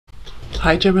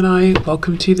Hi Gemini,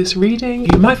 welcome to this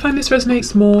reading. You might find this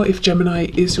resonates more if Gemini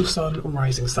is your sun or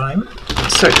rising sign.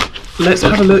 So let's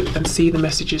have a look and see the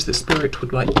messages that Spirit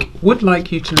would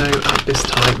like you to know at this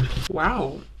time.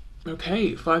 Wow.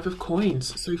 Okay, 5 of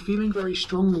coins. So feeling very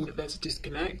strongly that there's a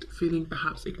disconnect, feeling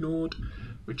perhaps ignored,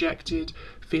 rejected,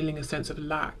 feeling a sense of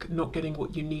lack, not getting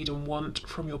what you need and want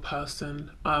from your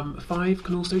person. 5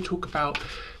 can also talk about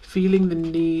feeling the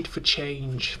need for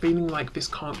change, feeling like this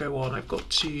can't go on. I've got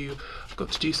to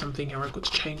do something here. I've got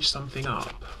to change something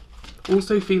up.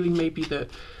 Also feeling maybe that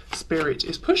Spirit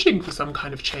is pushing for some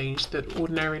kind of change that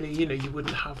ordinarily, you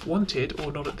wouldn't have wanted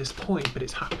or not at this point, but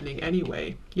it's happening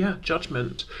anyway. Yeah,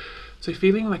 Judgment. So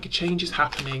feeling like a change is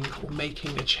happening or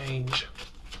making a change.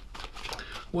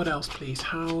 What else, please?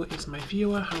 How is my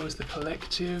viewer? How is the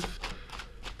collective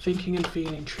thinking and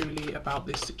feeling truly about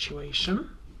this situation?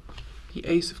 The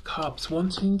Ace of Cups,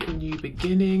 wanting a new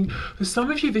beginning. For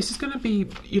some of you, this is going to be,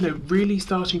 really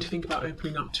starting to think about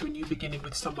opening up to a new beginning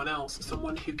with someone else,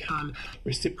 someone who can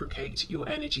reciprocate your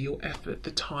energy, your effort,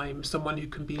 the time, someone who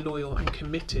can be loyal and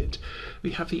committed.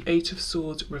 We have the Eight of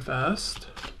Swords reversed.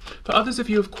 For others of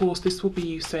you, of course, this will be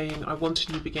you saying, I want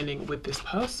a new beginning with this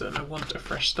person. I want a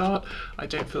fresh start. I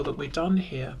don't feel that we're done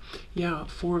here. Yeah,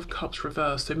 Four of Cups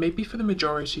reversed. So maybe for the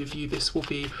majority of you, this will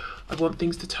be, I want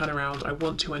things to turn around. I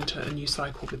want to enter a new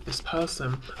cycle with this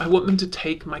person. I want them to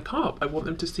take my cup. I want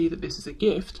them to see that this is a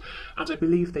gift. And I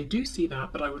believe they do see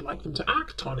that, but I would like them to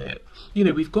act on it.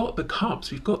 We've got the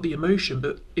cups, we've got the emotion,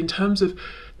 but in terms of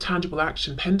tangible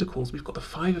action, pentacles, we've got the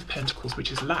Five of Pentacles,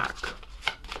 which is lack.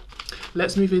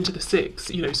 Let's move into the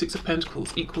Six. Six of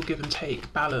Pentacles, equal give and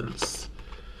take, balance.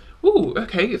 Ooh,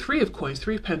 okay, Three of Coins,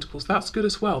 Three of Pentacles, that's good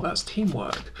as well, that's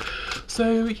teamwork.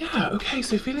 So yeah, okay,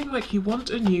 so feeling like you want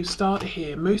a new start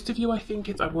here. Most of you, I think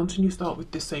it's, I want a new start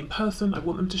with this same person. I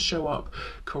want them to show up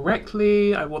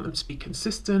correctly. I want them to be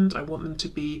consistent. I want them to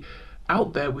be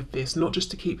out there with this, not just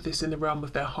to keep this in the realm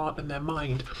of their heart and their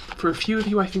mind. For a few of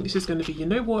you, I think this is going to be, you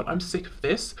know what, I'm sick of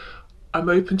this. I'm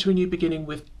open to a new beginning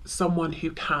with someone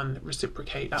who can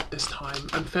reciprocate at this time.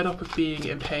 I'm fed up of being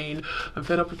in pain. I'm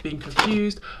fed up of being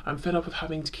confused. I'm fed up of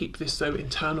having to keep this so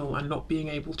internal and not being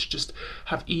able to just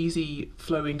have easy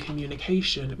flowing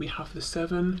communication. We have the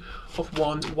Seven of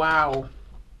Wands. Wow.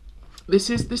 This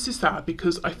is sad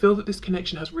because I feel that this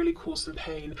connection has really caused some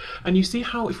pain. And you see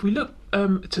how if we look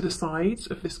to the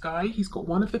sides of this guy, he's got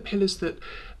one of the pillars that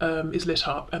is lit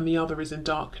up and the other is in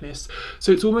darkness.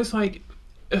 So it's almost like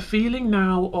a feeling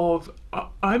now of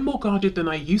I'm more guarded than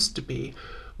I used to be,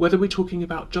 whether we're talking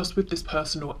about just with this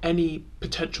person or any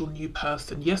potential new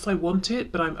person. Yes, I want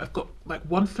it, but I've got like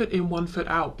 1 foot in, 1 foot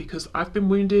out because I've been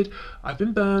wounded, I've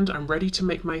been burned, I'm ready to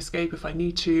make my escape if I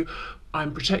need to.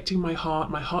 I'm protecting my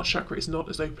heart chakra is not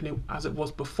as open as it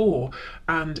was before,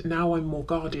 and now I'm more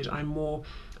guarded, I'm more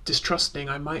distrusting.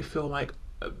 I might feel like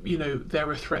there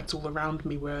are threats all around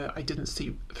me where I didn't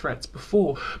see threats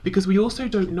before, because we also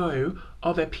don't know,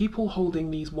 are there people holding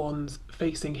these wands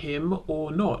facing him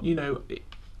or not?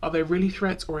 Are they really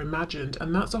threats or imagined?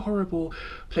 And that's a horrible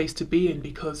place to be in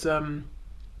because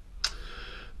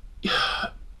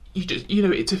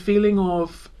it's a feeling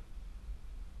of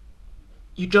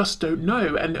you just don't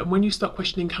know. And when you start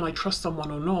questioning, can I trust someone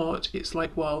or not? It's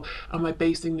like, well, am I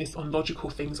basing this on logical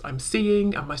things I'm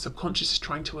seeing? Am my subconscious is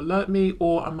trying to alert me?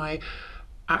 Or am I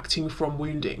acting from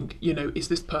wounding? Is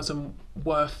this person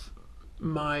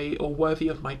worthy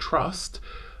of my trust?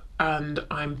 And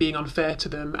I'm being unfair to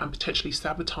them and potentially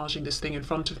sabotaging this thing in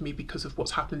front of me because of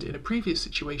what's happened in a previous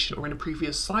situation or in a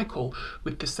previous cycle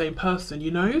with the same person,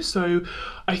 So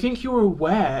I think you're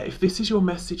aware, if this is your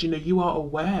message, you are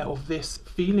aware of this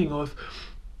feeling of,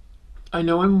 I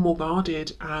know I'm more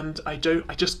guarded and I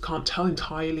just can't tell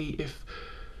entirely if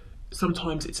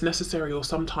sometimes it's necessary or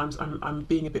sometimes I'm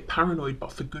being a bit paranoid,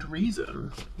 but for good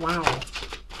reason. Wow.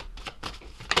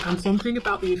 And something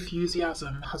about the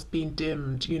enthusiasm has been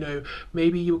dimmed.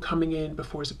 Maybe you were coming in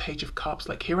before as a Page of Cups,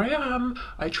 like, here I am,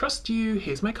 I trust you,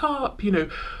 here's my cup,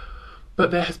 but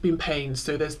there has been pain.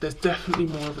 So there's definitely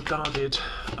more of a guarded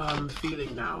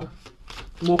feeling now,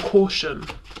 more caution.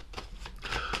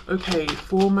 Okay,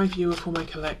 for my viewer, for my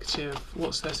collective,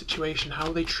 what's their situation? How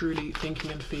are they truly thinking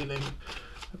and feeling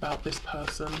about this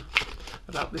person,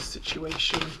 about this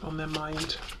situation on their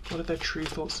mind? What are their true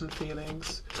thoughts and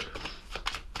feelings?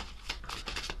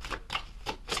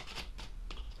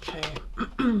 Okay,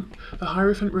 the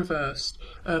Hierophant reversed,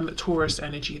 Taurus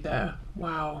energy there.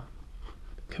 Wow,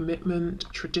 commitment,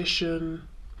 tradition.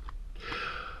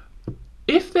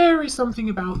 If there is something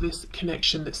about this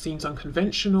connection that seems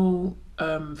unconventional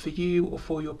for you or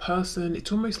for your person,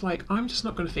 it's almost like, I'm just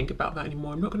not going to think about that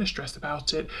anymore. I'm not going to stress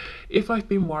about it. If I've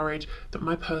been worried that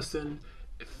my person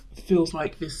feels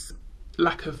like this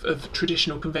lack of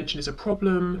traditional convention is a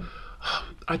problem,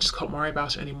 I just can't worry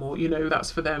about it anymore. You know,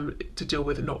 that's for them to deal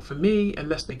with, not for me.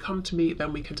 Unless they come to me,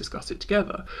 then we can discuss it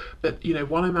together. But, you know,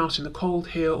 while I'm out in the cold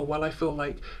here, or while I feel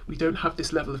like we don't have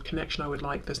this level of connection I would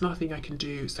like, there's nothing I can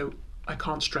do, so I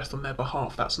can't stress on their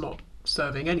behalf. That's not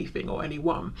serving anything or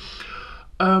anyone.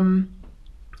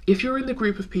 If you're in the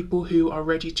group of people who are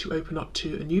ready to open up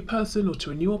to a new person or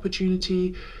to a new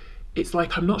opportunity, it's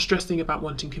like, I'm not stressing about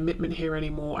wanting commitment here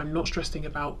anymore. I'm not stressing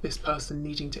about this person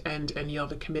needing to end any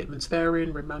other commitments they're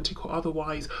in, romantic or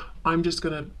otherwise. I'm just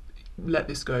going to let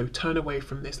this go, turn away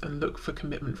from this, and look for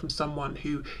commitment from someone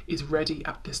who is ready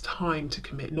at this time to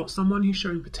commit, not someone who's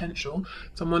showing potential,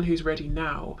 someone who's ready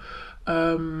now.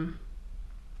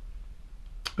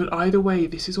 But either way,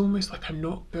 this is almost like, I'm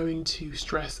not going to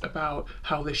stress about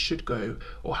how this should go,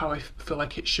 or how I feel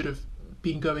like it should have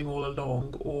been going all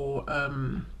along, or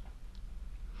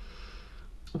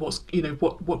what's, you know,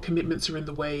 what commitments are in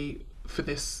the way for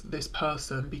this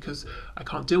person, because I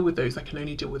can't deal with those. I can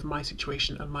only deal with my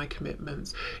situation and my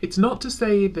commitments. It's not to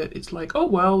say that it's like, oh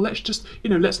well, let's just, you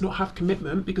know, let's not have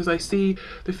commitment, because I see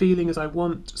the feeling as I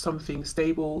want something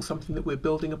stable, something that we're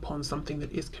building upon, something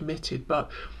that is committed.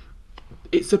 But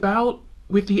it's about,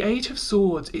 with the Eight of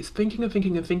Swords, it's thinking and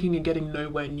thinking and thinking and getting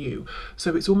nowhere new.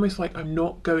 So it's almost like, I'm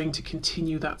not going to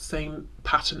continue that same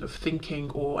pattern of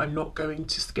thinking, or I'm not going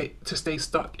to stay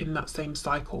stuck in that same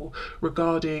cycle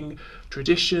regarding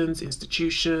traditions,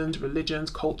 institutions, religions,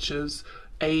 cultures,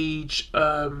 age,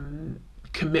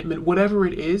 commitment, whatever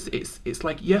it is. It's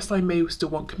like, yes, I may still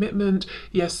want commitment.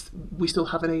 Yes, we still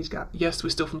have an age gap. Yes, we're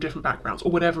still from different backgrounds,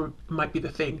 or whatever might be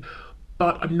the thing.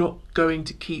 But I'm not going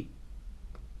to keep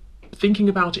thinking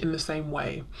about it in the same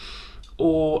way,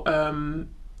 or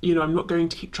you know, I'm not going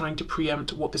to keep trying to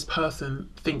preempt what this person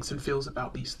thinks and feels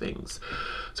about these things.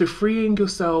 So freeing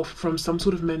yourself from some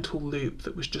sort of mental loop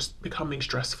that was just becoming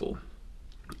stressful,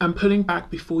 and pulling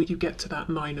back before you get to that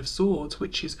Nine of Swords,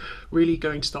 which is really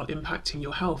going to start impacting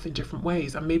your health in different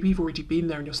ways. And maybe you've already been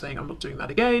there and you're saying, I'm not doing that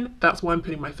again. That's why I'm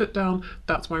putting my foot down.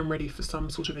 That's why I'm ready for some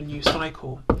sort of a new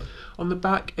cycle. On the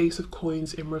back, Ace of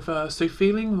Coins in reverse. So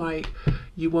feeling like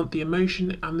you want the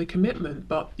emotion and the commitment,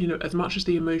 but, you know, as much as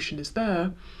the emotion is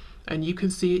there and you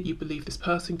can see it, you believe this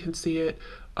person can see it,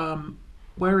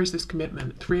 where is this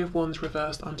commitment? Three of Wands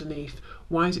reversed underneath.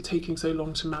 Why is it taking so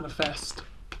long to manifest?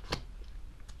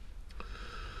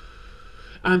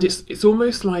 And it's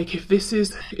almost like, if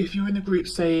you're in the group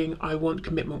saying, I want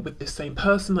commitment with this same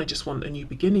person, I just want a new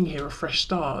beginning here, a fresh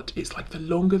start, it's like the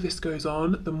longer this goes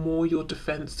on, the more your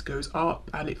defense goes up,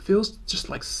 and it feels just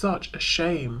like such a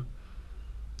shame.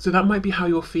 So that might be how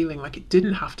you're feeling, like, it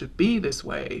didn't have to be this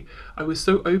way. I was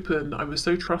so open, I was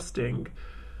so trusting.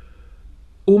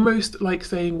 Almost like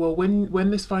saying, well, when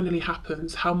this finally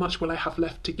happens, how much will I have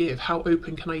left to give? How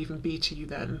open can I even be to you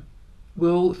then?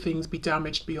 Will things be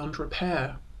damaged beyond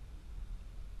repair?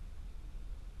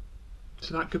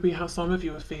 So that could be how some of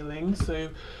you are feeling. So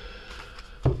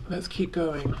let's keep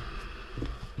going.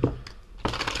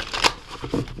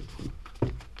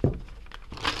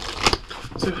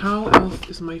 So how else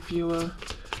is my viewer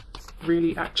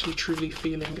really actually truly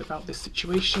feeling about this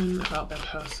situation, about their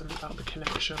person, about the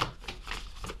connection?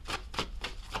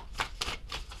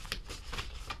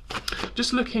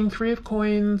 Just looking, Three of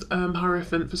Coins,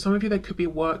 Hierophant. For some of you, there could be a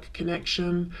work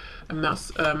connection, and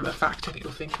that's a factor that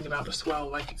you're thinking about as well,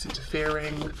 like it's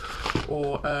interfering,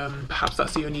 or perhaps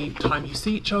that's the only time you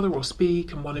see each other or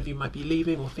speak, and one of you might be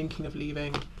leaving or thinking of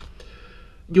leaving.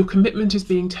 Your commitment is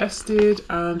being tested,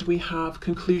 and we have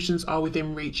conclusions are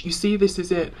within reach. You see, this is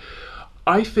it.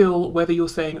 I feel, whether you're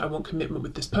saying I want commitment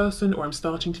with this person, or I'm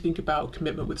starting to think about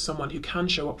commitment with someone who can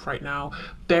show up right now,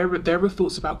 there are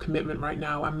thoughts about commitment right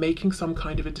now. I'm making some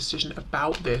kind of a decision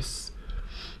about this.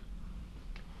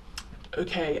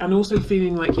 Okay, and also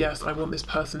feeling like, yes, I want this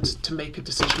person to make a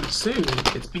decision soon.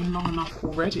 It's been long enough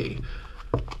already.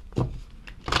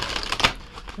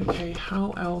 Okay, how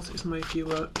else is my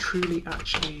viewer truly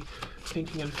actually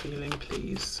thinking and feeling,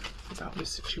 please, about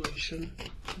this situation,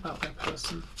 about their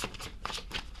person?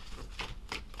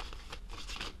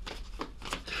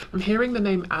 I'm hearing the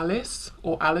name Alice,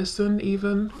 or Alison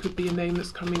even, could be a name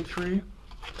that's coming through.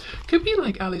 Could be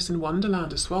like Alice in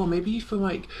Wonderland as well. Maybe you feel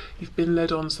like you've been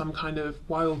led on some kind of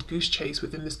wild goose chase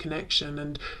within this connection,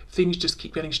 and things just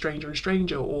keep getting stranger and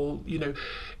stranger, or, you know,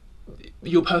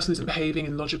 your person isn't behaving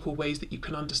in logical ways that you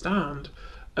can understand.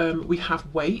 We have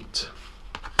Wait.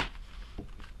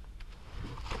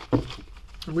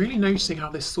 I'm really noticing how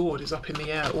this sword is up in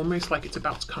the air, almost like it's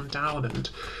about to come down and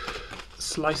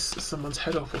slice someone's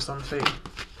head off or something.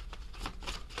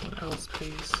 What else,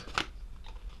 please?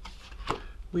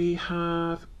 We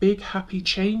have big happy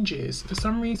changes. For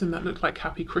some reason that looked like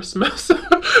happy Christmas.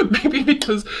 Maybe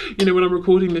because, you know, when I'm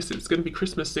recording this, it's going to be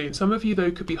Christmas soon. Some of you,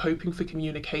 though, could be hoping for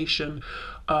communication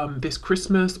this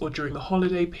Christmas or during the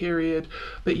holiday period.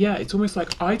 But yeah, it's almost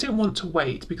like I don't want to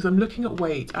wait, because I'm looking at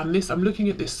wait, and this, I'm looking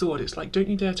at this sword. It's like, don't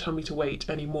you dare tell me to wait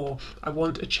anymore. I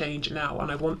want a change now,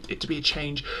 and I want it to be a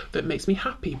change that makes me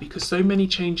happy, because so many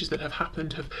changes that have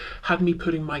happened have had me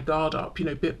putting my guard up, you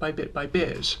know, bit by bit by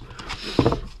bit.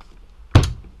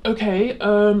 Okay,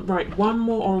 right, one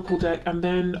more oracle deck, and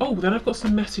then, oh, then I've got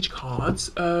some message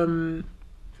cards, and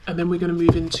then we're going to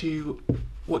move into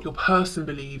what your person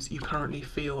believes you currently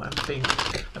feel and think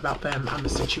about them and the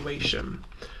situation.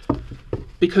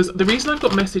 Because the reason I've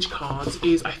got message cards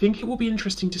is I think it will be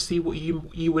interesting to see what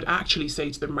you would actually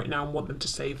say to them right now and want them to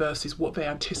say versus what they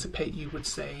anticipate you would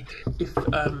say if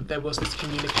there was this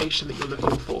communication that you're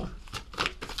looking for.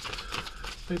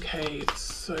 Okay,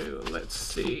 so let's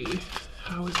see.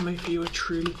 How is my viewer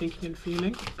truly thinking and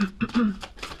feeling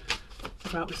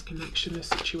about this connection, this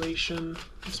situation,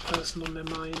 this person on their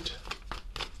mind?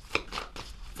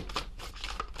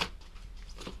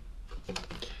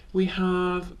 We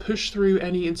have push through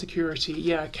any insecurity.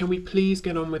 Yeah, can we please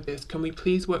get on with this? Can we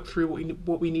please work through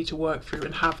what we need to work through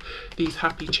and have these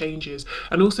happy changes?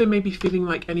 And also maybe feeling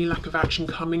like any lack of action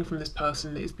coming from this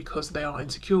person is because they are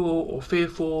insecure or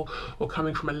fearful or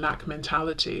coming from a lack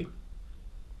mentality.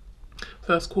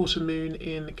 First quarter moon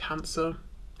in Cancer.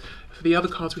 For the other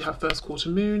cards, we have first quarter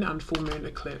moon and full moon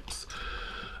eclipse.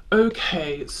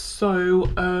 Okay, so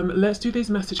let's do these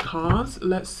message cards.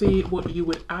 Let's see what you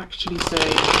would actually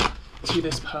say to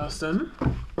this person,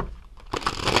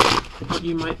 what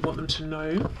you might want them to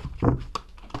know.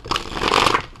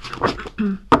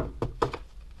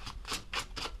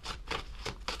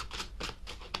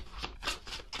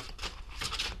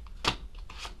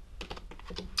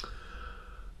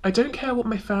 I don't care what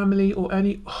my family or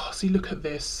see, look at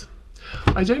this.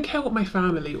 I don't care what my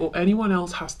family or anyone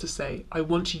else has to say. I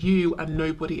want you and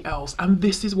nobody else. And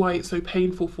this is why it's so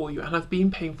painful for you and has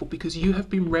been painful, because you have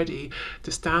been ready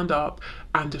to stand up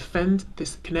and defend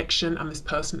this connection and this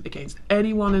person against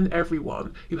anyone and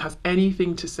everyone who has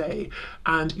anything to say.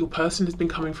 And your person has been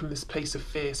coming from this place of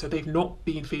fear, so they've not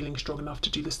been feeling strong enough to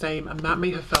do the same, and that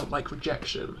may have felt like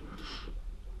rejection.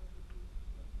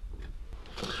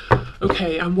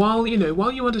 Okay, and while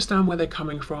you understand where they're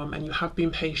coming from and you have been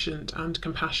patient and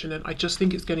compassionate, I just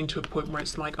think it's getting to a point where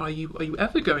it's like, are you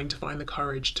ever going to find the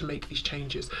courage to make these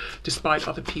changes despite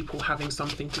other people having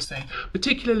something to say?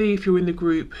 Particularly if you're in the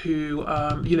group who,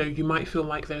 you might feel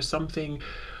like there's something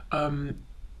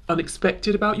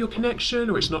unexpected about your connection,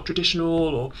 or it's not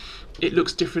traditional, or it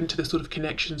looks different to the sort of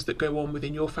connections that go on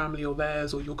within your family or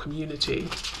theirs or your community.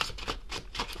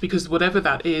 Because whatever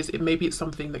that is, maybe it's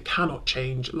something that cannot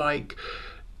change, like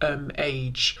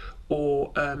age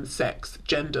or sex,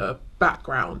 gender,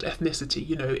 background, ethnicity.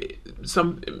 You know,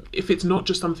 if it's not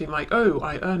just something like, oh,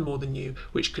 I earn more than you,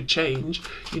 which could change.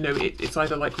 You know, it's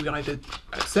either like we either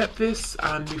accept this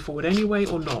and move forward anyway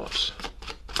or not.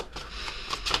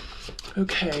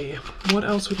 Okay, what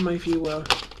else would my viewer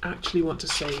actually want to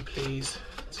say, please,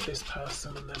 to this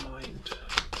person on their mind?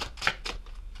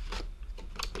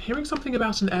 Hearing something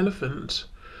about an elephant.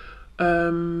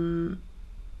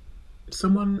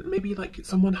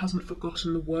 Someone hasn't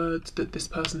forgotten the words that this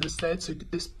person has said. So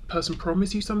did this person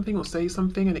promise you something or say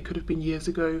something, and it could have been years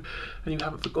ago and you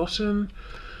haven't forgotten?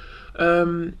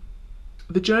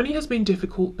 The journey has been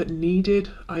difficult but needed.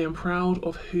 I am proud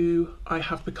of who I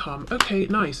have become. Okay,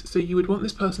 nice. So you would want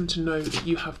this person to know that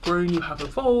you have grown, you have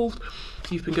evolved,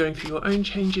 you've been going through your own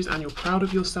changes, and you're proud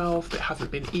of yourself. That it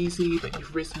hasn't been easy, that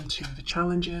you've risen to the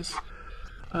challenges.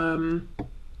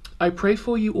 I pray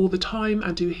for you all the time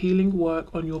and do healing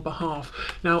work on your behalf.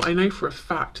 Now, I know for a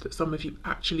fact that some of you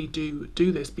actually do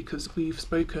this, because we've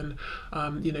spoken,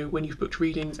 when you've booked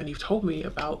readings and you've told me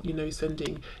about,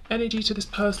 sending energy to this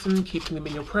person, keeping them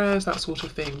in your prayers, that sort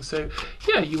of thing. So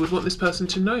yeah, you would want this person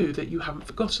to know that you haven't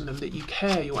forgotten them, that you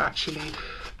care, you're actually,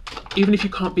 even if you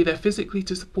can't be there physically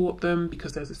to support them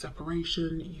because there's a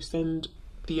separation, you send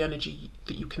the energy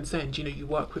that you can send, you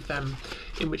work with them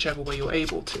in whichever way you're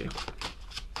able to.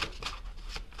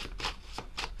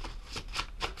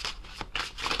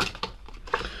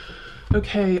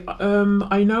 Okay,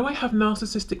 I know I have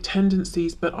narcissistic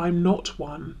tendencies, but I'm not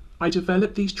one. I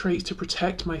developed these traits to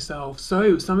protect myself.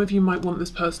 So some of you might want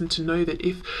this person to know that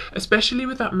if, especially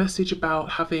with that message about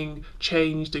having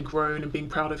changed and grown and being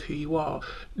proud of who you are,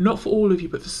 not for all of you,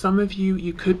 but for some of you,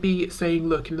 you could be saying,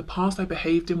 look, in the past I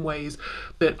behaved in ways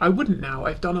that I wouldn't now.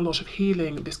 I've done a lot of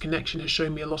healing. This connection has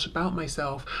shown me a lot about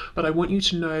myself, but I want you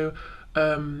to know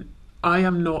I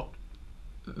am not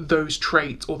those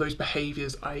traits or those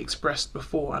behaviors I expressed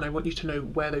before, and I want you to know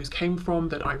where those came from,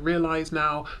 that I realize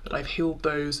now that I've healed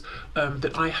those,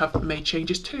 that I have made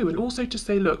changes too, and also to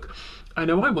say, look, I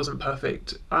know I wasn't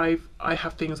perfect. I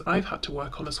have things I've had to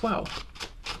work on as well.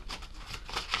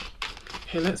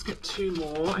 Okay, let's get two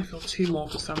more. I feel two more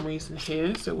for some reason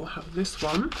here, so we'll have this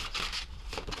one.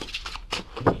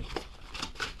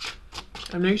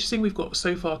 I'm noticing we've got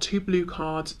so far 2 blue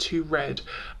cards, 2 red,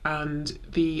 and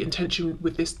the intention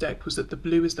with this deck was that the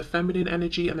blue is the feminine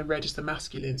energy and the red is the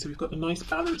masculine. So we've got a nice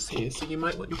balance here. So you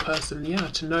might want your person,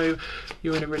 to know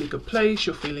you're in a really good place,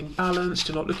 you're feeling balanced,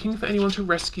 you're not looking for anyone to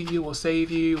rescue you or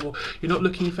save you, or you're not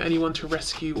looking for anyone to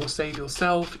rescue or save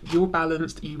yourself. You're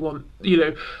balanced. You want,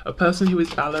 a person who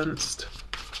is balanced.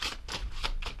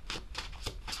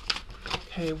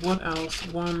 Okay, what else?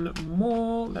 One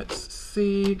more. Let's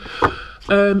see.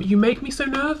 You make me so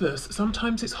nervous.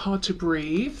 Sometimes it's hard to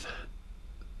breathe.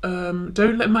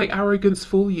 Don't let my arrogance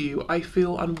fool you. I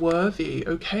feel unworthy.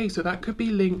 Okay, so that could be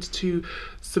linked to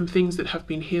some things that have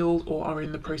been healed or are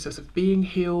in the process of being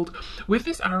healed. With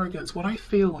this arrogance, what I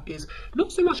feel is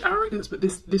not so much arrogance, but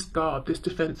this guard, this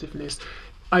defensiveness.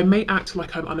 I may act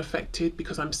like I'm unaffected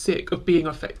because I'm sick of being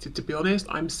affected, to be honest.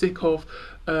 I'm sick of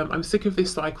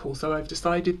this cycle, so I've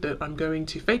decided that I'm going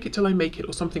to fake it till I make it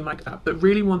or something like that, but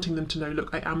really wanting them to know, look,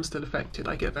 I am still affected.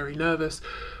 I get very nervous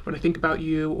when I think about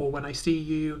you or when I see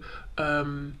you,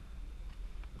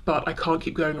 but I can't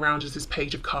keep going around as this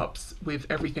Page of Cups with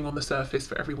everything on the surface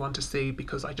for everyone to see,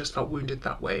 because I just felt wounded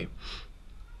that way.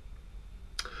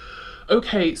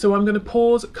 Okay, so I'm going to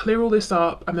pause, clear all this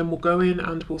up, and then we'll go in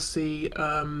and we'll see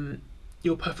from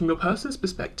your person's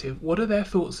perspective, what are their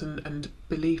thoughts and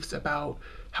beliefs about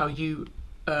how you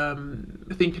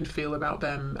think and feel about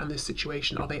them and this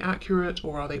situation. Are they accurate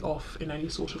or are they off in any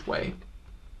sort of way?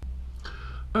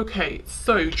 Okay,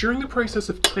 so during the process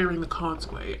of clearing the cards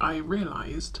away, I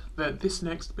realised that this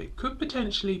next bit could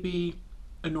potentially be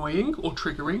annoying or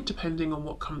triggering, depending on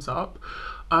what comes up,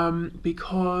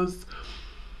 because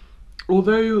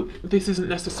although this isn't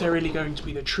necessarily going to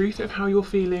be the truth of how you're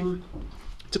feeling,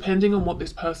 depending on what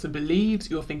this person believes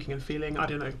you're thinking and feeling, I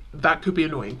don't know, that could be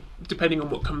annoying, depending on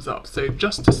what comes up. So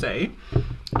just to say,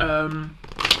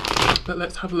 but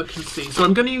let's have a look and see. So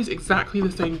I'm going to use exactly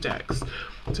the same decks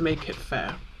to make it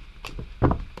fair.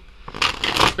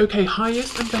 Okay,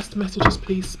 highest and best messages,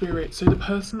 please, Spirit. So the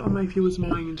person on my viewer's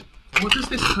mind, what does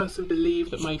this person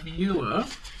believe that my viewer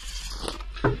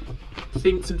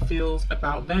thinks and feels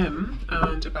about them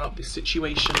and about this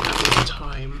situation at this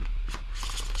time?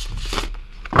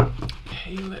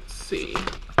 Okay, let's see.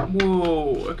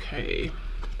 Whoa, okay.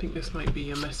 I think this might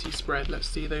be a messy spread. Let's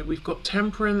see though. We've got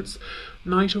Temperance,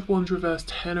 Knight of Wands reverse,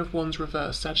 Ten of Wands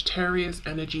reverse, Sagittarius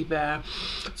energy there.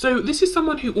 So this is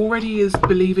someone who already is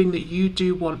believing that you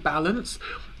do want balance,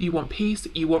 you want peace,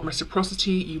 you want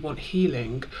reciprocity, you want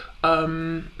healing.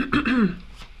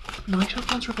 Knight of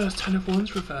Wands reversed, Ten of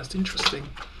Wands reversed. Interesting.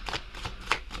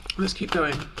 Let's keep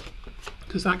going,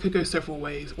 because that could go several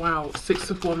ways. Wow,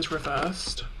 Six of Wands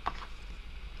reversed.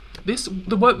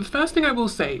 The first thing I will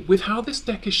say, with how this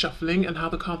deck is shuffling and how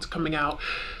the cards are coming out,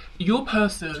 your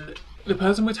person, the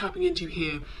person we're tapping into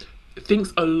here,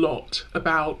 thinks a lot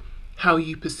about how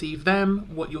you perceive them,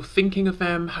 what you're thinking of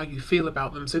them, how you feel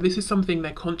about them. So this is something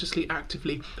they're consciously,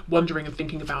 actively wondering and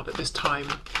thinking about at this time.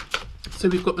 So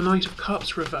we've got the Knight of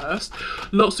Cups reversed.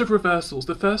 Lots of reversals.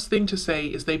 The first thing to say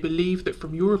is they believe that,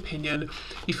 from your opinion,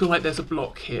 you feel like there's a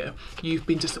block here. You've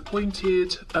been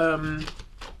disappointed.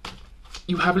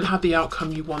 You haven't had the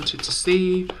outcome you wanted to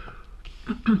see.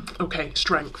 Okay,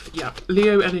 Strength. Yeah,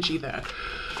 Leo energy there.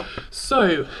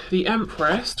 So the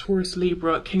Empress, Taurus,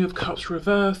 Libra, King of Cups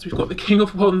reversed. We've got the King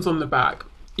of Wands on the back.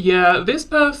 Yeah, this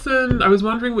person, I was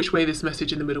wondering which way this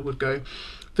message in the middle would go.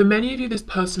 For many of you, this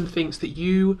person thinks that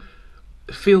you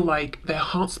feel like their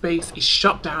heart space is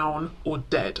shut down or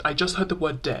dead. I just heard the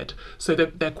word dead. So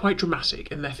they're quite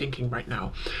dramatic in their thinking right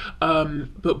now.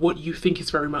 But what you think is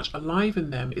very much alive in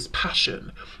them is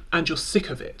passion, and you're sick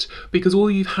of it because all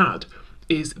you've had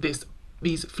is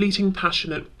these fleeting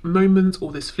passionate moments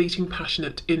or this fleeting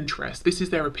passionate interest. This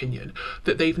is their opinion,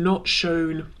 that they've not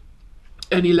shown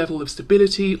any level of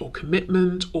stability or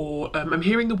commitment, or I'm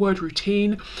hearing the word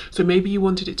routine. So maybe you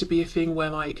wanted it to be a thing where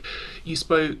like you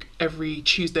spoke every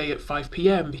Tuesday at 5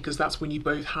 p.m. because that's when you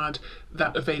both had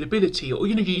that availability, or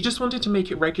you just wanted to make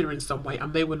it regular in some way,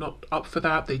 and they were not up for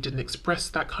that. They didn't express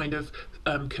that kind of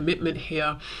commitment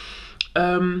here.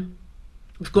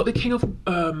 We've got the King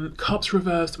of Cups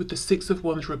reversed with the Six of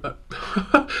Wands if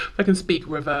I can speak,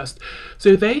 reversed.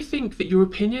 So they think that your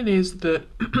opinion is that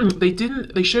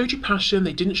they showed you passion,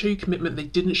 they didn't show you commitment, they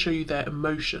didn't show you their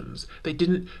emotions, they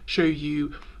didn't show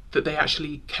you that they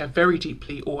actually care very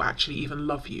deeply or actually even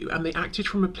love you, and they acted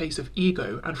from a place of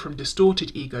ego and from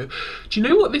distorted ego. Do you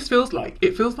know what this feels like?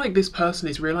 It feels like this person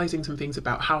is realizing some things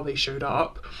about how they showed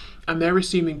up, and they're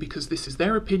assuming because this is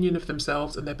their opinion of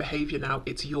themselves and their behavior now,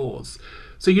 it's yours.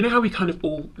 So you know how we kind of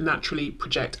all naturally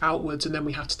project outwards, and then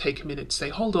we have to take a minute to say,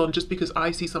 hold on, just because I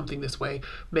see something this way,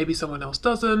 maybe someone else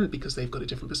doesn't, because they've got a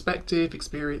different perspective,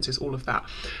 experiences, all of that.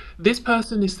 This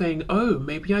person is saying, oh,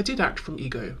 maybe I did act from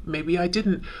ego. Maybe I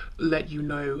didn't let you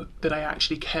know that I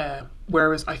actually care,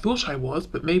 whereas I thought I was,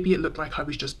 but maybe it looked like I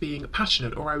was just being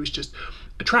passionate, or I was just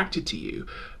attracted to you.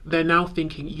 They're now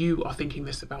thinking you are thinking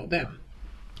this about them.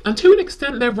 And to an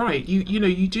extent, they're right.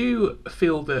 You do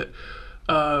feel that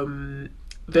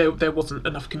there wasn't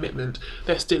enough commitment.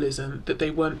 There still isn't. That they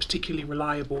weren't particularly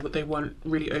reliable. That they weren't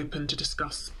really open to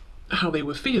discuss how they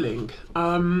were feeling.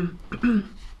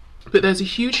 But there's a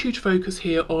huge focus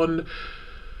here on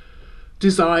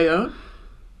desire.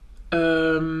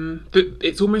 That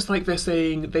it's almost like they're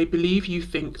saying they believe you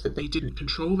think that they didn't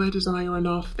control their desire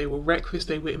enough. They were reckless.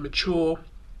 They were immature.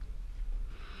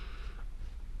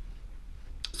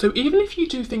 So even if you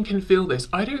do think and feel this,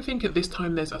 I don't think at this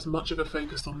time there's as much of a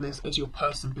focus on this as your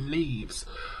person believes.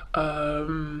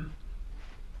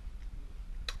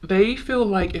 They feel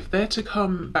like if they're to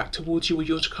come back towards you, or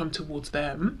you're to come towards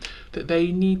them, that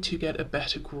they need to get a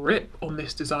better grip on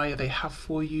this desire they have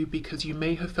for you, because you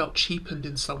may have felt cheapened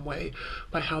in some way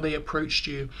by how they approached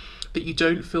you, that you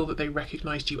don't feel that they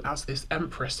recognized you as this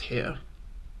empress here.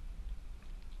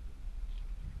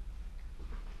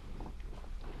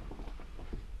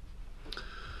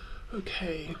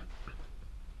 Okay.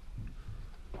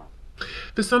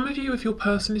 For some of you, if your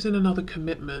person is in another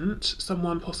commitment,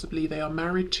 someone possibly they are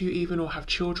married to even or have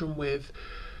children with,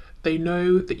 they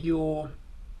know that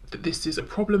this is a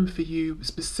problem for you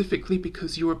specifically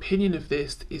because your opinion of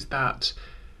this is that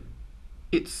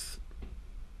they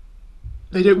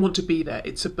don't want to be there.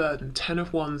 It's a burden. 10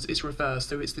 of Wands is reversed,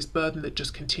 so it's this burden that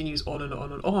just continues on and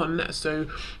on and on. So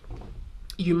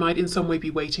you might in some way be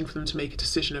waiting for them to make a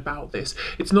decision about this.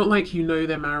 It's not like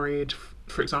they're married,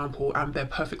 for example, and they're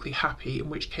perfectly happy, in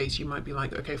which case you might be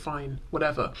like, okay, fine,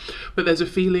 whatever. But there's a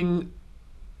feeling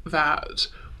that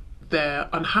they're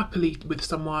unhappily with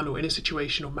someone or in a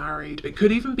situation or married. It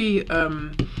could even be,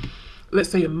 let's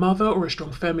say, a mother or a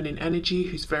strong feminine energy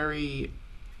who's very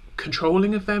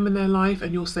controlling of them in their life,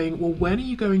 and you're saying, well, when are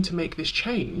you going to make this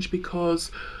change?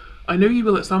 Because I know you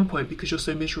will at some point, because you're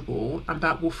so miserable, and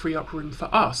that will free up room for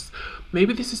us.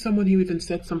 Maybe this is someone who even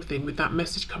said something with that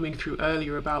message coming through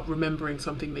earlier about remembering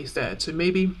something they said. So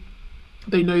maybe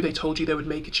they know they told you they would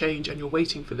make a change and you're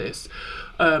waiting for this.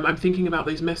 I'm thinking about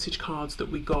those message cards that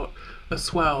we got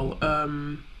as well,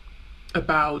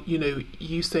 about,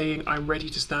 you saying, I'm ready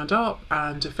to stand up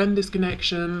and defend this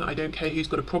connection. I don't care who's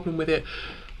got a problem with it.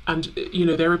 And,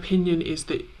 their opinion is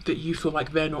that you feel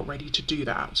like they're not ready to do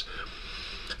that.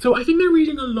 So I think they're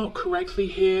reading a lot correctly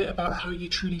here about how you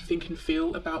truly think and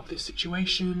feel about this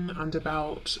situation and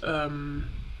about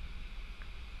them,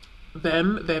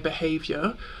 their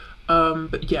behaviour.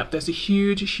 But yeah, there's a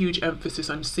huge emphasis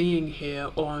I'm seeing here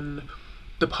on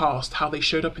the past, how they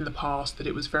showed up in the past, that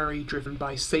it was very driven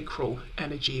by sacral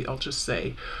energy, I'll just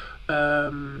say.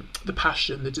 The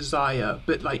passion, the desire,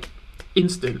 but like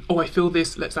instant, oh, I feel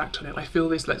this, let's act on it. I feel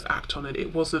this, let's act on it.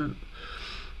 It wasn't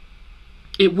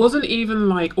even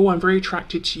like, oh, I'm very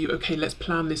attracted to you, okay, let's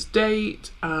plan this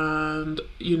date, and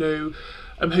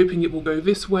I'm hoping it will go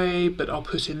this way, but I'll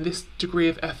put in this degree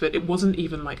of effort. It wasn't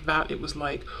even like that. It was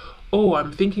like, oh,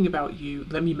 I'm thinking about you,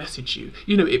 let me message you.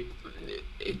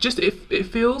 It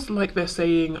feels like they're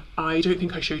saying, I don't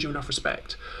think I showed you enough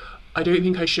respect. I don't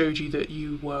think I showed you that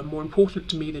you were more important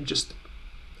to me than just,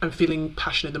 I'm feeling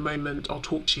passion in the moment, I'll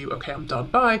talk to you, okay, I'm done,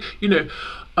 bye.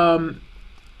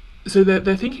 So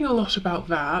they're thinking a lot about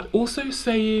that. Also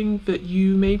saying that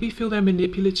you maybe feel they're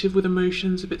manipulative with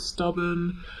emotions, a bit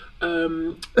stubborn.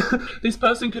 This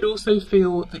person could also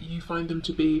feel that you find them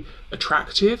to be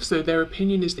attractive. So their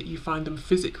opinion is that you find them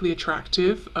physically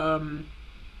attractive.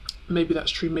 Maybe that's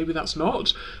true, maybe that's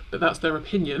not, but that's their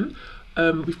opinion.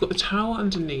 We've got the Tower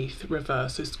underneath,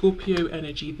 reverse, so Scorpio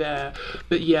energy there.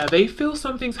 But yeah, they feel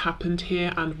something's happened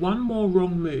here, and one more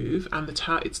wrong move and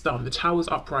it's done. The Tower's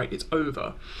upright, it's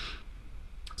over.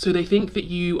 So they think that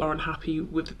you are unhappy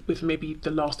with maybe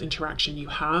the last interaction you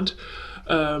had.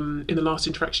 In the last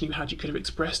interaction you had, you could have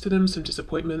expressed to them some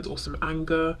disappointment or some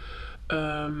anger.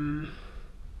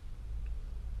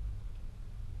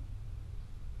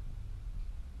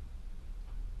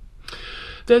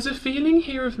 There's a feeling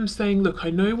here of them saying, look,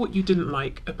 I know what you didn't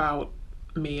like about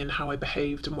me and how I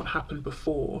behaved and what happened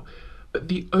before, but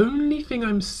the only thing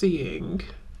I'm seeing,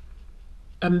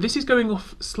 and this is going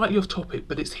off slightly off topic,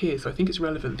 but it's here, so I think it's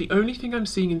relevant. The only thing I'm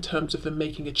seeing in terms of them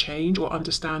making a change or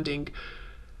understanding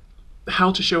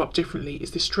how to show up differently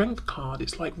is this Strength card.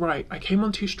 It's like, right, I came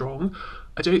on too strong.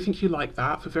 I don't think you like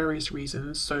that for various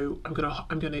reasons. So I'm gonna,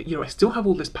 you know, I still have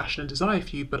all this passion and desire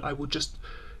for you, but I will just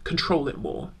control it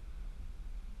more.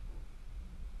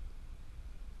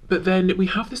 But then we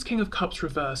have this King of Cups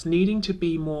reverse, needing to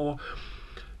be more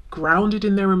grounded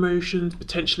in their emotions,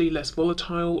 potentially less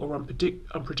volatile or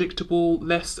unpredictable,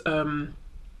 less...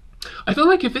 I feel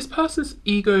like if this person's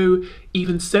ego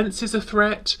even senses a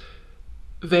threat,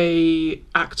 they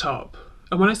act up.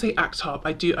 And when I say act up,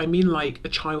 I mean like a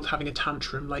child having a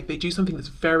tantrum, like they do something that's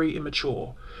very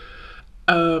immature.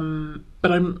 And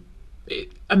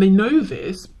they know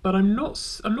this, but I'm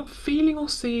not feeling or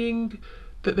seeing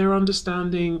that they're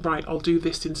understanding, right, I'll do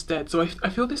this instead. So I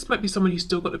feel this might be someone who's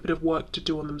still got a bit of work to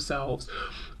do on themselves,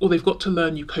 or they've got to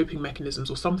learn new coping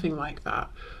mechanisms or something like that.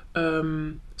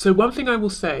 So one thing I will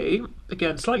say,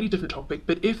 again, slightly different topic,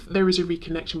 but if there is a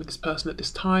reconnection with this person at this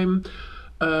time,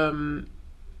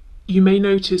 you may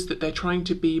notice that they're trying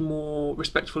to be more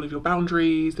respectful of your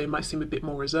boundaries. They might seem a bit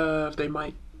more reserved. They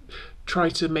might try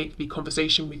to make the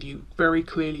conversation with you very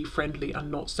clearly friendly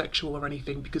and not sexual or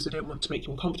anything, because they don't want to make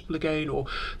you uncomfortable again or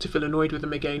to feel annoyed with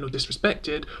them again or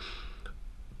disrespected.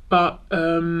 But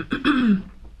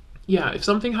yeah, if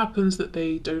something happens that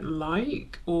they don't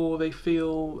like, or they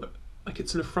feel like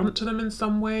it's an affront to them in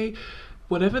some way,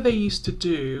 whatever they used to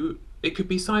do, it could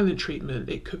be silent treatment,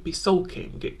 it could be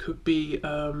sulking, it could be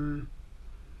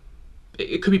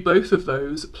both of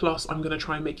those, plus I'm going to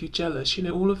try and make you jealous, you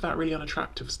know, all of that really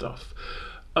unattractive stuff.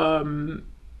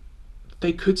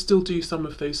 They could still do some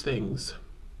of those things.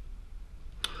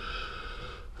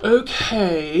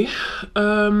 Okay,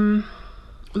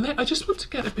 I just want to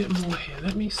get a bit more here.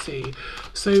 Let me see.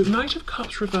 So Knight of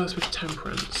Cups reversed with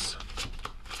Temperance.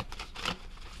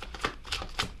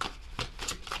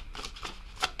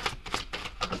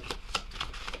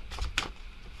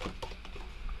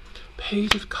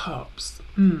 Page of Cups.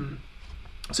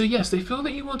 So yes, they feel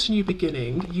that you want a new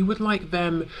beginning. You would like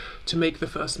them to make the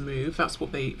first move. That's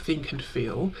what they think and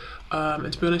feel.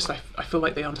 And to be honest, I feel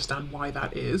like they understand why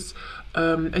that is.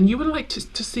 And you would like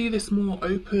to see this more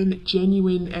open,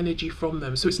 genuine energy from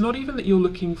them. So it's not even that you're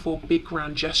looking for big,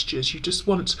 grand gestures. You just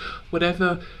want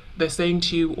whatever they're saying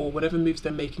to you or whatever moves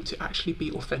they're making to actually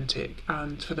be authentic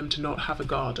and for them to not have a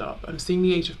guard up. I'm seeing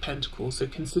the Age of Pentacles, so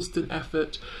consistent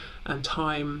effort and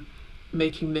time,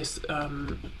 making this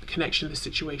connection, this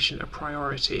situation a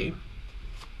priority.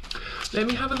 Let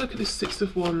me have a look at this Six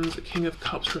of Wands, King of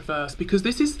Cups reverse, because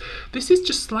this is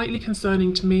just slightly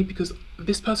concerning to me, because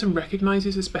this person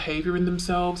recognizes this behavior in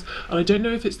themselves, and I don't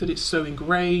know if it's that it's so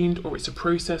ingrained or it's a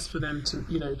process for them to,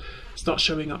 you know, start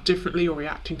showing up differently or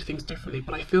reacting to things differently,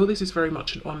 but I feel this is very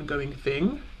much an ongoing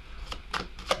thing.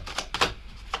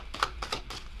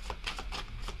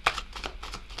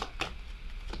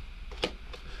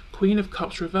 Queen of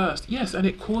Cups reversed. Yes, and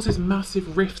it causes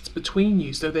massive rifts between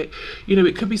you, so that, you know,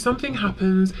 it could be something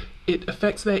happens, it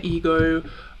affects their ego,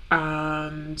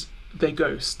 and they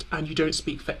ghost, and you don't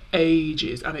speak for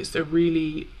ages, and it's a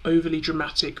really overly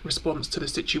dramatic response to the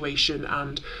situation,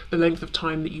 and the length of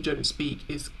time that you don't speak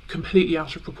is completely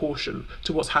out of proportion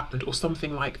to what's happened, or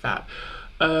something like that.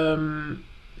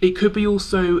 It could be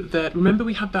also that, remember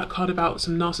we had that card about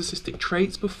some narcissistic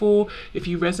traits before. If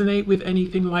you resonate with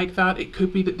anything like that, it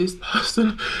could be that this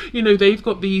person, you know, they've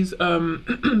got these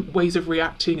ways of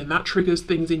reacting, and that triggers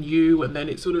things in you, and then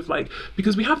it's sort of like,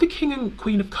 because we have the King and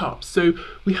Queen of Cups, so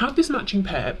we have this matching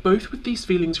pair, both with these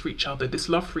feelings for each other, this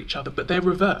love for each other, but they're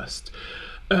reversed.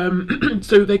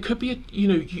 So there could be, you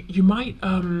know, you might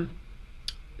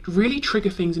really trigger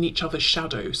things in each other's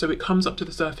shadow, so it comes up to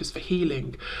the surface for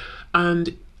healing.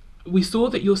 And we saw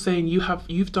that you're saying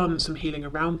you've done some healing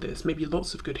around this, maybe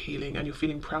lots of good healing, and you're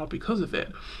feeling proud because of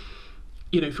it,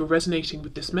 you know, if you're resonating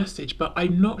with this message. But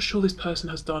I'm not sure this person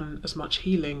has done as much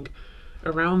healing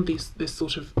around this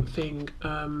sort of thing,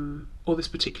 or this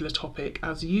particular topic,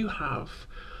 as you have.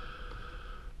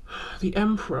 The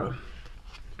Emperor.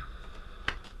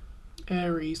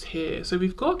 Aries here. So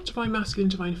we've got divine masculine,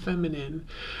 divine feminine.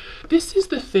 This is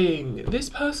the thing. This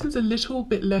person's a little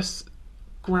bit less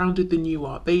grounded than you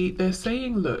are. They're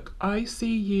saying, look, I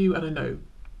see you, and I know,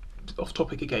 off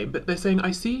topic again, but they're saying,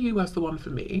 I see you as the one for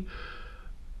me.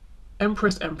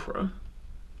 Empress, Emperor.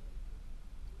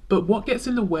 But what gets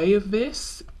in the way of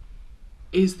this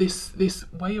is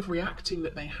this way of reacting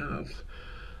that they have.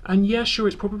 And yeah, sure,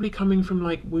 it's probably coming from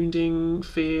like wounding,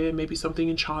 fear, maybe something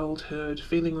in childhood,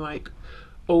 feeling like,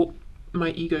 oh,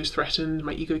 my ego's threatened,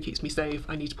 my ego keeps me safe,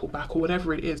 I need to pull back, or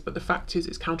whatever it is. But the fact is,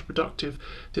 it's counterproductive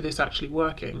to this actually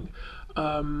working.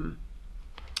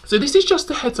 So this is just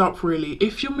a heads up, really.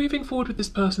 If you're moving forward with this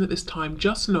person at this time,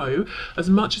 just know, as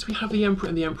much as we have the Emperor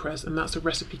and the Empress, and that's a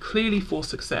recipe clearly for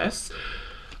success,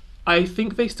 I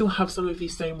think they still have some of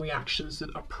these same reactions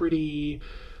that are pretty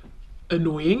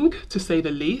annoying, to say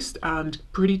the least, and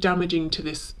pretty damaging to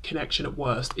this connection at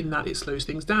worst, in that it slows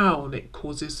things down, it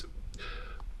causes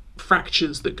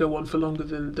fractures that go on for longer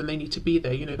than they need to be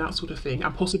there, you know, that sort of thing.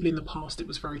 And possibly in the past it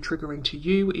was very triggering to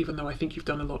you, even though I think you've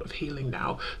done a lot of healing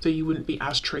now, so you wouldn't be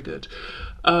as triggered.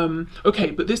 Okay,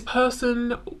 but this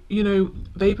person, you know,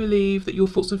 they believe that your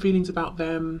thoughts and feelings about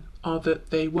them are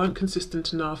that they weren't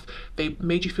consistent enough, they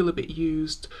made you feel a bit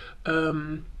used,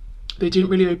 they didn't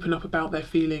really open up about their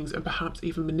feelings, and perhaps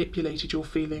even manipulated your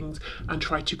feelings and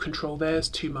tried to control theirs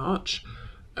too much.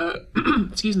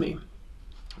 Excuse me.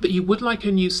 That you would like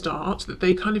a new start, that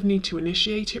they kind of need to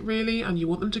initiate it really, and you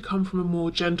want them to come from a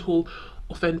more gentle,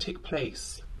 authentic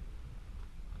place.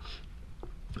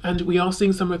 And we are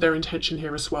seeing some of their intention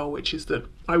here as well, which is that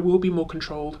I will be more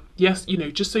controlled. Yes, you know,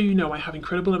 just so you know, I have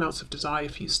incredible amounts of desire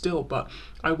for you still, but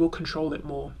I will control it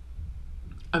more.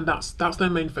 And that's their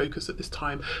main focus at this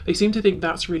time. They seem to think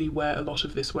that's really where a lot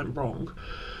of this went wrong.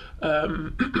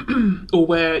 Or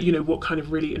where, you know, what kind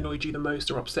of really annoyed you the most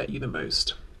or upset you the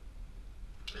most.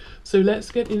 So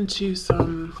let's get into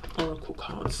some oracle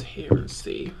cards here and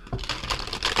see.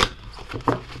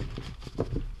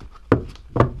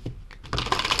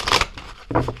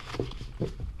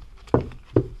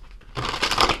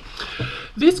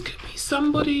 This could be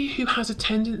somebody who has a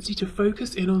tendency to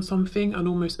focus in on something and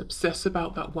almost obsess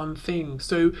about that one thing.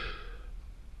 So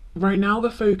right now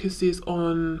the focus is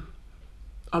on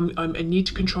I need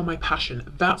to control my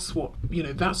passion. That's what, you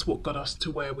know, that's what got us to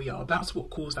where we are. That's what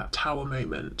caused that tower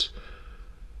moment.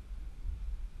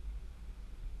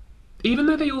 Even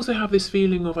though they also have this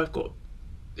feeling of, I've got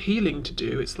healing to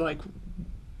do, it's like,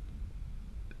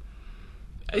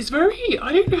 it's very,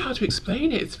 I don't know how to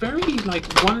explain it. It's very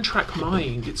like one-track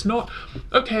mind. It's not,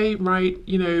 okay, right,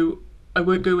 you know, I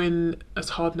won't go in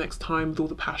as hard next time with all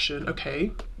the passion.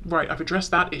 Okay, right, I've addressed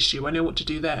that issue. I know what to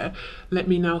do there. Let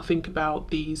me now think about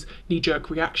these knee-jerk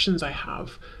reactions I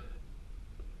have.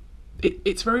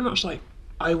 It's very much like,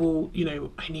 I will, you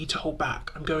know, I need to hold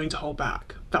back. I'm going to hold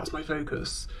back. That's my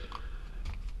focus.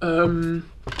 I don't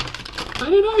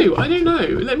know.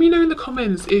 Let me know in the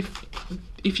comments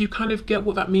if you kind of get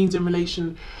what that means in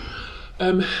relation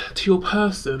to your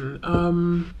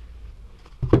person.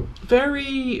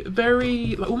 Very,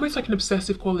 very, like almost like an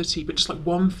obsessive quality, but just like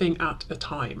one thing at a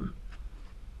time.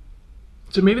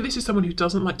 So maybe this is someone who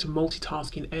doesn't like to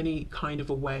multitask in any kind of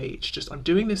a way. It's just, I'm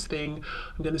doing this thing,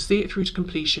 I'm going to see it through to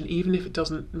completion, even if it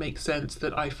doesn't make sense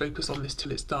that I focus on this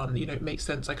till it's done. You know, it makes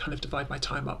sense, I kind of divide my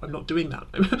time up. I'm not doing that.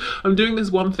 I'm doing this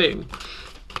one thing.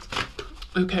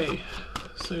 Okay,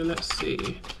 so let's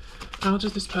see. How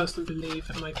does this person believe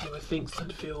that my viewer thinks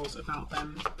and feels about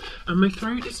them? And my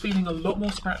throat is feeling a lot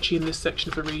more scratchy in this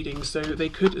section of the reading, so they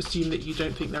could assume that you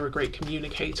don't think they're a great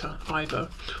communicator either,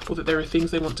 or that there are things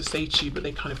they want to say to you but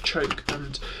they kind of choke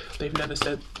and they've never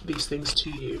said these things to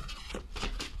you.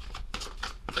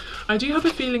 I do have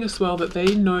a feeling as well that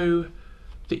they know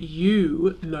that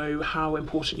you know how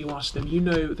important you are to them. You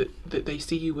know that they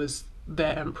see you as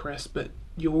their empress, but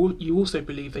you also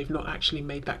believe they've not actually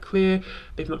made that clear,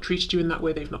 they've not treated you in that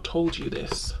way, they've not told you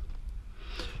this.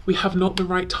 We have not the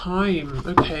right time.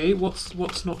 Okay, what's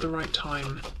not the right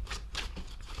time?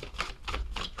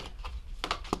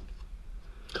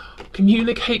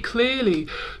 Communicate clearly.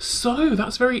 So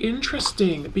that's very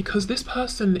interesting, because this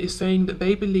person is saying that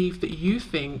they believe that you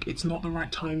think it's not the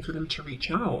right time for them to reach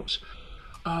out.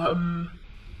 Don't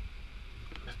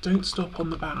stop on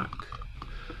the back.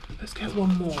 Let's get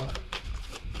one more.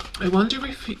 I wonder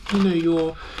if, you know,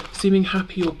 you're seeming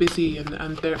happy or busy,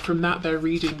 and from that they're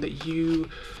reading that you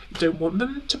don't want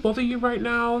them to bother you right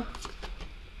now.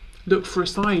 Look for a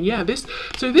sign. Yeah,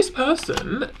 so this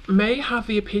person may have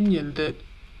the opinion that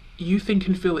you think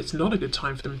and feel it's not a good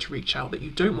time for them to reach out, that you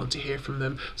don't want to hear from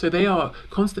them. So they are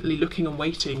constantly looking and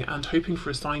waiting and hoping for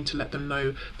a sign to let them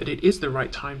know that it is the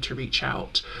right time to reach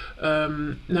out.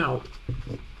 Now,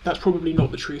 that's probably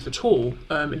not the truth at all.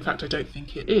 In fact, I don't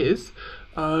think it is.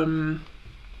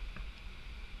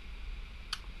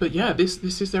 But yeah,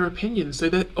 this is their opinion. So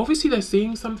obviously they're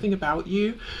seeing something about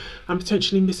you and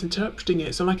potentially misinterpreting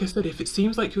it. So like I said, if it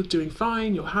seems like you're doing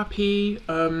fine, you're happy,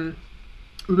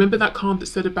 remember that card that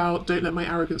said about don't let my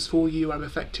arrogance fool you, I'm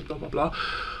affected, blah, blah,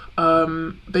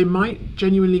 blah. They might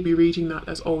genuinely be reading that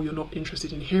as, oh, you're not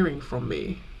interested in hearing from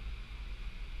me.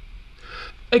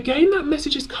 Again, that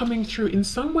message is coming through. In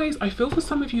some ways, I feel for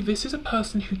some of you, this is a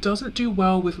person who doesn't do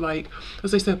well with, like,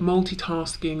 as I said,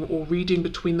 multitasking or reading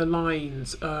between the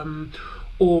lines,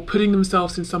 or putting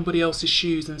themselves in somebody else's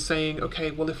shoes and saying,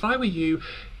 okay, well, if I were you,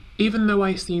 even though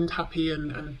I seemed happy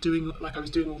and doing, like I was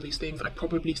doing all these things, I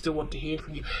probably still want to hear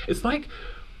from you. It's like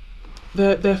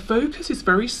their focus is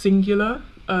very singular.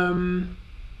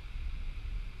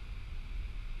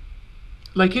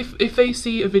 Like if they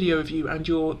see a video of you and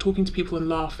you're talking to people and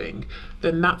laughing,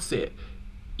 then that's it.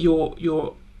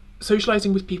 You're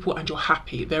socializing with people and you're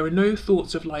happy. There are no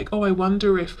thoughts of like, oh, I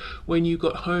wonder if when you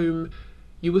got home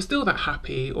you were still that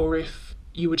happy, or if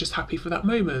you were just happy for that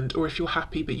moment, or if you're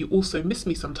happy but you also miss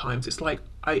me sometimes. It's like,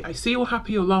 I see you're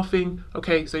happy, you're laughing,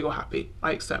 okay, so you're happy.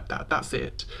 I accept that, that's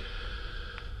it.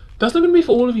 That's not going to be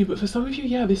for all of you, but for some of you,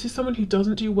 yeah, this is someone who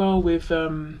doesn't do well with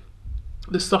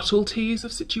the subtleties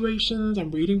of situations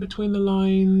and reading between the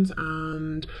lines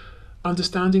and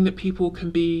understanding that people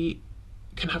can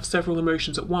have several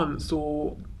emotions at once,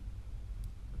 or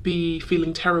be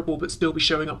feeling terrible but still be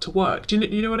showing up to work. Do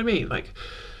you know what I mean? Like,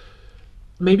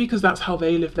 maybe because that's how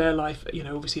they live their life, you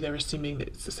know, obviously they're assuming that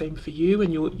it's the same for you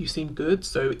and you seem good,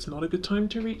 so it's not a good time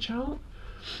to reach out.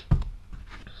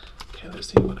 Okay,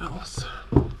 let's see what else.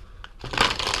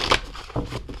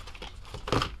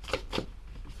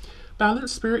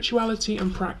 Balance spirituality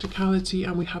and practicality,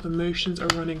 and we have emotions are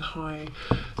running high.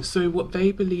 So what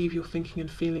they believe you're thinking and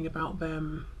feeling about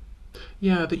them.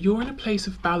 Yeah, that you're in a place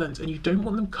of balance and you don't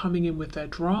want them coming in with their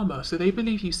drama. So they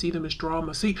believe you see them as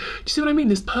drama. So do you see what I mean?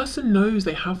 This person knows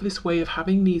they have this way of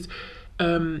having these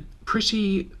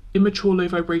pretty immature, low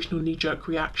vibrational knee-jerk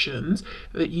reactions,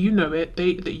 that you know it,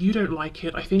 that you don't like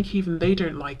it. I think even they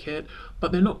don't like it,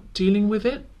 but they're not dealing with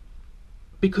it.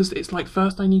 Because it's like,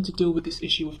 first I need to deal with this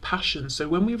issue of passion. So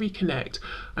when we reconnect,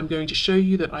 I'm going to show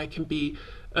you that I can be,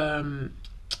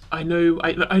 I know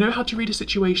how to read a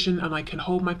situation and I can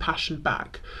hold my passion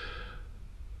back.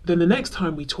 Then the next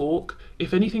time we talk,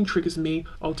 if anything triggers me,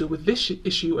 I'll deal with this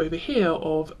issue over here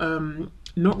of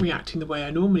not reacting the way I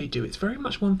normally do. It's very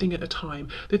much one thing at a time.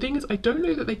 The thing is, I don't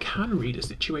know that they can read a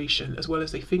situation as well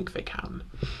as they think they can.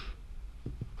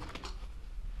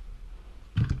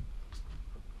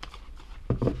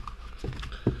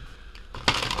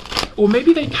 Or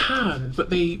maybe they can, but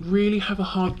they really have a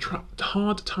hard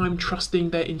time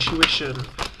trusting their intuition,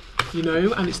 you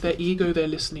know, and it's their ego they're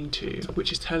listening to,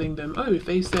 which is telling them, oh, if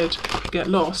they said get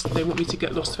lost, they want me to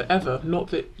get lost forever,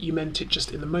 not that you meant it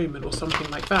just in the moment, or something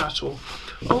like that. Or,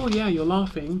 oh yeah, you're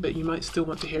laughing, but you might still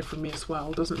want to hear from me as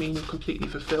well. Doesn't mean you're completely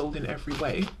fulfilled in every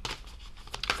way.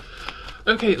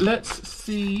 Okay, let's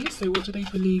see. So what do they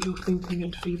believe you're thinking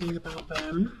and feeling about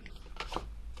them?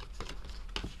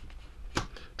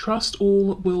 Trust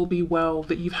all will be well,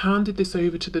 that you've handed this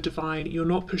over to the divine, you're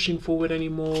not pushing forward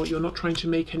anymore, you're not trying to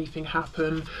make anything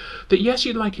happen, that yes,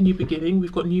 you'd like a new beginning,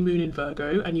 we've got new moon in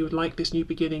Virgo, and you would like this new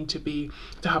beginning to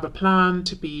have a plan,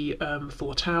 to be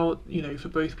thought out, you know, for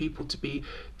both people to be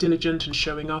diligent and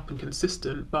showing up and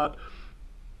consistent, but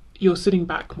you're sitting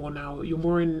back more now, you're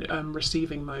more in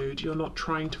receiving mode, you're not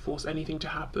trying to force anything to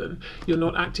happen, you're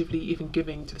not actively even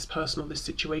giving to this person or this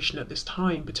situation at this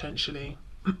time, potentially.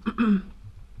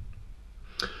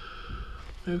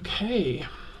 Okay,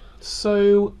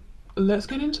 so let's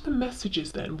get into the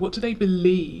messages then. What do they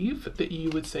believe that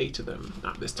you would say to them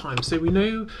at this time? So we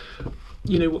know,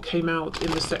 you know, what came out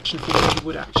in the section for what you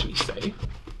would actually say.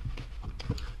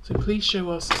 So please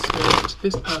show us, Spirit,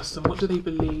 this person, what do they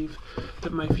believe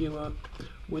that my viewer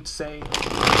would say?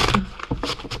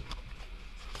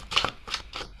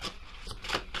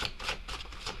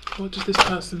 What does this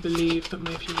person believe that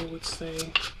my viewer would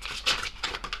say?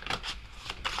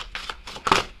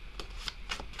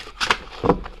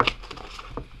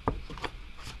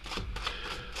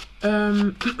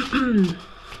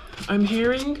 I'm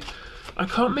hearing, I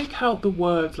can't make out the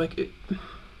words, like it,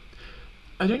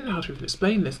 I don't know how to even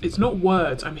explain this. It's not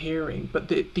words I'm hearing, but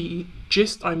the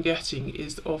gist I'm getting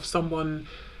is of someone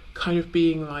kind of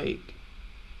being like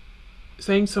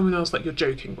saying to someone else like you're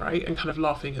joking, right? And kind of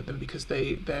laughing at them because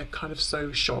they're kind of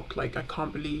so shocked, like, I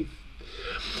can't believe.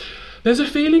 There's a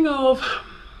feeling of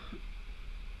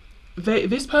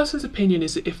this person's opinion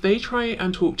is that if they try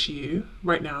and talk to you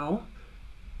right now,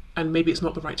 and maybe it's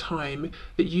not the right time,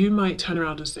 that you might turn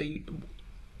around and say,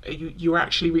 you're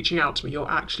actually reaching out to me, you're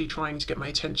actually trying to get my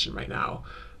attention right now.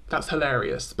 That's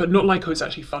hilarious. But not like, oh, it's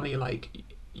actually funny, like,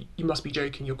 you must be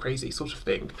joking, you're crazy, sort of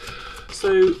thing.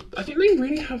 So I think they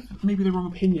really have maybe the wrong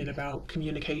opinion about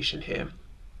communication here.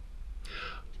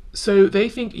 So they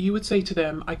think you would say to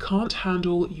them, I can't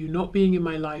handle you not being in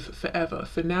my life forever,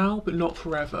 for now, but not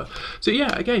forever. So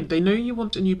yeah, again, they know you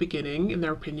want a new beginning, in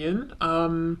their opinion.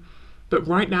 But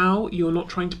right now, you're not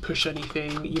trying to push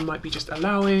anything. You might be just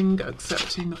allowing,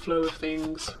 accepting the flow of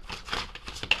things.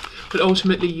 But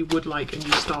ultimately, you would like a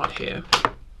new start here.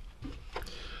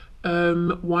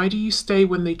 Why do you stay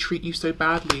when they treat you so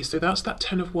badly? So that's that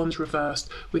 10 of Wands reversed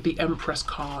with the Empress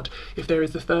card. If there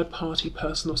is a third party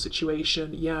personal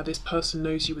situation, yeah, this person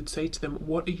knows you would say to them,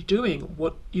 what are you doing?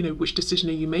 What, you know, which decision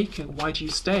are you making? Why do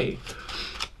you stay?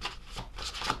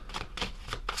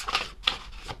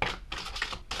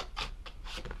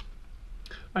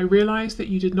 I realised that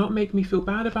you did not make me feel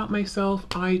bad about myself.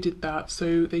 I did that.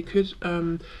 So they could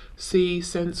see,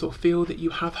 sense or feel that you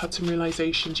have had some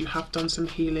realizations, you have done some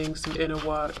healing, some inner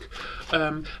work.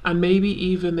 And maybe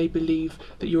even they believe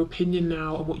that your opinion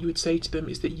now and what you would say to them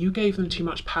is that you gave them too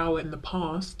much power in the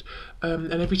past.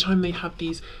 And every time they had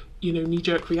these, you know,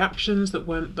 knee-jerk reactions that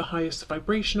weren't the highest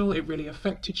vibrational, it really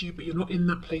affected you, but you're not in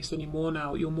that place anymore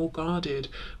now. You're more guarded,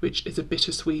 which is a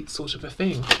bittersweet sort of a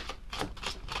thing.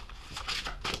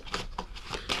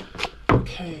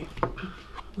 Okay,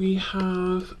 we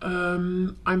have,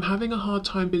 I'm having a hard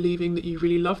time believing that you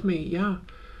really love me, yeah,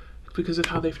 because of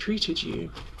how they've treated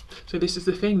you. So this is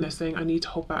the thing, they're saying I need to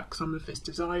hold back some of this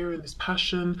desire and this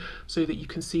passion so that you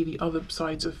can see the other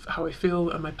sides of how I feel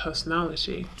and my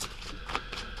personality.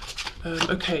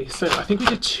 Okay, so I think we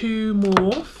did 2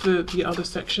 more for the other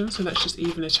section, so let's just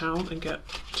even it out and get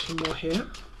 2 more here.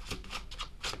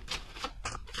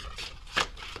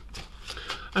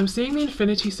 I'm seeing the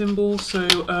infinity symbol, so,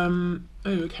 oh,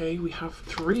 okay, we have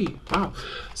 3. Wow.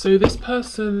 So this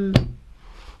person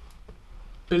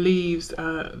believes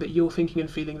that you're thinking and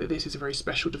feeling that this is a very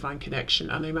special divine connection,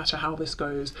 and no matter how this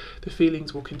goes, the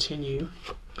feelings will continue,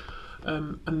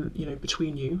 and, you know,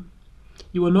 between you.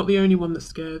 You are not the only one that's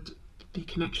scared. The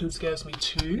connection scares me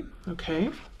too, okay?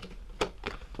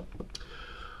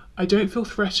 I don't feel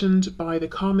threatened by the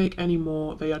karmic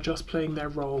anymore. They are just playing their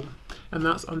role. And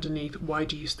that's underneath, why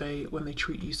do you stay when they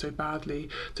treat you so badly?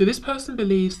 So this person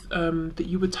believes that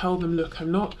you would tell them, look,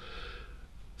 I'm not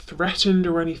threatened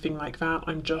or anything like that.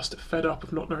 I'm just fed up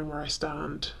of not knowing where I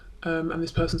stand. And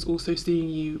this person's also seeing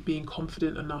you being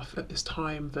confident enough at this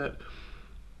time that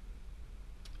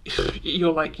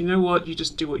you're like, you know what, you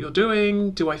just do what you're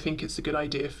doing. Do I think it's a good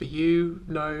idea for you?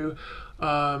 No.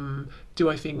 Do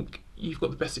I think you've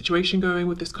got the best situation going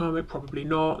with this karmic? Probably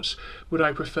not. Would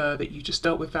I prefer that you just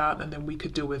dealt with that and then we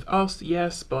could deal with us?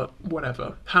 Yes, but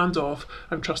whatever. Hands off.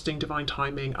 I'm trusting divine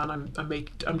timing, and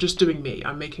I'm just doing me.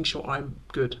 I'm making sure I'm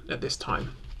good at this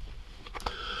time.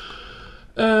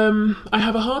 I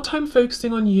have a hard time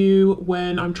focusing on you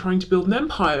when I'm trying to build an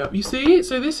empire. You see,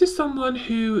 so this is someone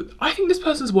who, I think this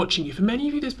person's watching you. For many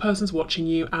of you, this person's watching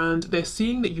you and they're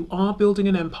seeing that you are building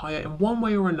an empire in one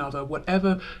way or another,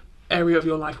 whatever area of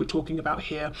your life we're talking about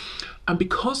here. And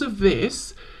because of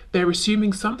this, they're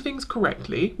assuming some things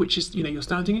correctly, which is, you know, you're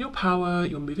standing in your power,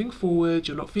 you're moving forward,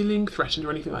 you're not feeling threatened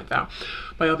or anything like that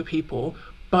by other people,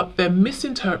 but they're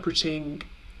misinterpreting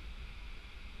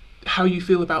how you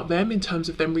feel about them in terms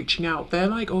of them reaching out. They're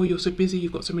like, oh, you're so busy,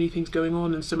 you've got so many things going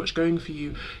on and so much going for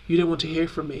you, you don't want to hear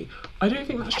from me. I don't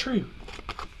think that's true.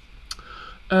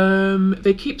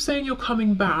 They keep saying you're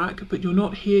coming back, but you're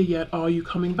not here yet. Are you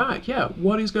coming back? Yeah,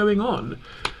 what is going on?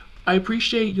 I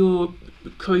appreciate you're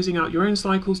closing out your own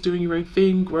cycles, doing your own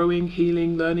thing, growing,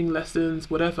 healing, learning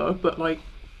lessons, whatever, but like,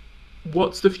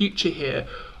 what's the future here?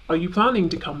 Are you planning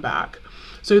to come back?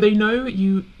 So they know that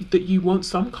you want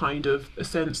some kind of a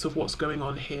sense of what's going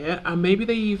on here, and maybe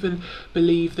they even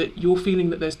believe that you're feeling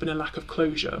that there's been a lack of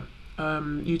closure.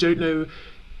 You don't know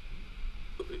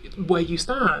where you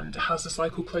stand. Has the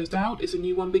cycle closed out? Is a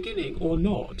new one beginning or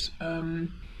not?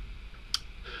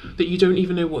 That you don't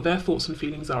even know what their thoughts and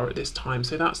feelings are at this time.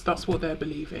 So that's what they're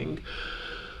believing.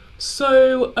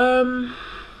 So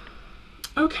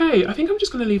okay, I think I'm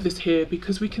just going to leave this here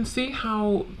because we can see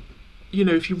how, you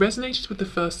know, if you resonated with the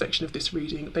first section of this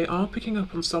reading, they are picking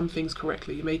up on some things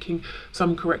correctly. You're making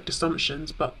some correct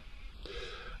assumptions, but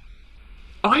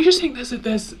I just think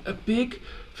there's a big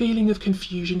feeling of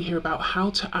confusion here about how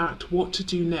to act, what to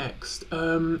do next.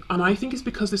 And I think it's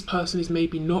because this person is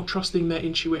maybe not trusting their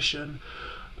intuition.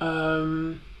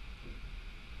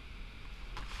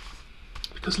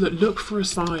 Because look for a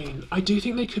sign. I do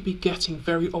think they could be getting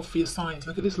very obvious signs.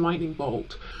 Look at this lightning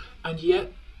bolt. And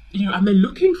yet, you know, and they're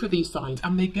looking for these signs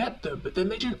and they get them, but then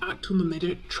they don't act on them, they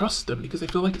don't trust them because they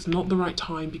feel like it's not the right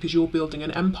time because you're building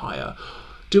an empire.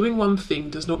 Doing one thing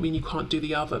does not mean you can't do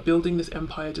the other. Building this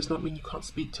empire does not mean you can't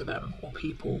speak to them or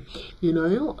people, you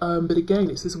know? But again,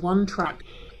 it's this one track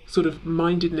sort of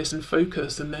mindedness and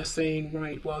focus, and they're saying,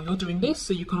 right, well, you're doing this,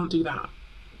 so you can't do that.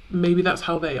 Maybe that's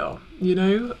how they are, you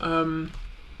know?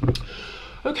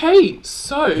 Okay,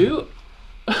 so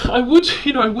I would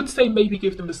say maybe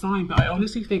give them a sign, but I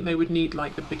honestly think they would need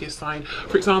like the biggest sign.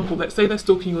 For example, let's say they're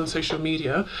stalking you on social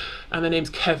media and their name's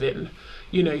Kevin.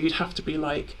 You know, you'd have to be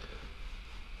like,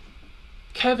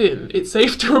 Kevin, it's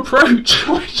safe to approach,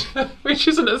 which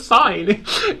isn't a sign.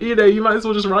 You know, you might as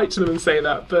well just write to them and say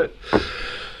that. But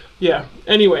yeah,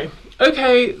 anyway.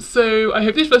 Okay, so I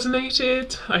hope this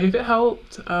resonated. I hope it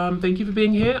helped. Thank you for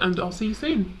being here, and I'll see you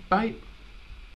soon. Bye.